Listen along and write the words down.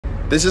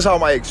This is how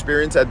my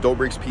experience at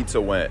DOUGHBRIKS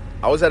Pizza went.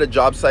 I was at a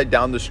job site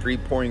down the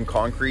street pouring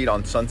concrete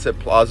on Sunset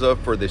Plaza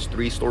for this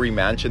 3-story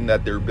mansion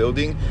that they're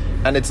building.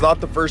 And it's not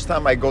the first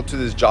time I go to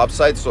this job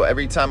site, so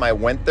every time I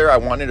went there, I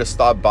wanted to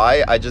stop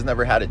by. I just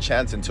never had a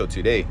chance until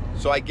today.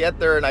 So I get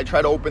there and I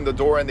try to open the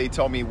door and they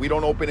tell me we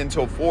don't open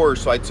until 4.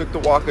 So I took the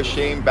walk of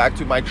shame back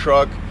to my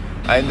truck.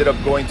 I ended up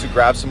going to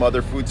grab some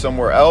other food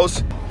somewhere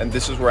else, and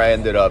this is where I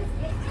ended up.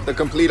 The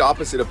complete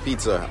opposite of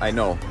pizza, I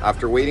know.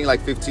 After waiting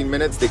like 15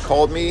 minutes, they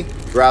called me,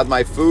 grabbed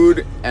my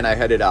food, and I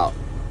headed out.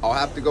 I'll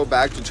have to go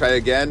back to try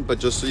again, but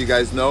just so you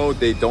guys know,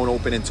 they don't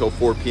open until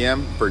 4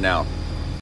 p.m. for now.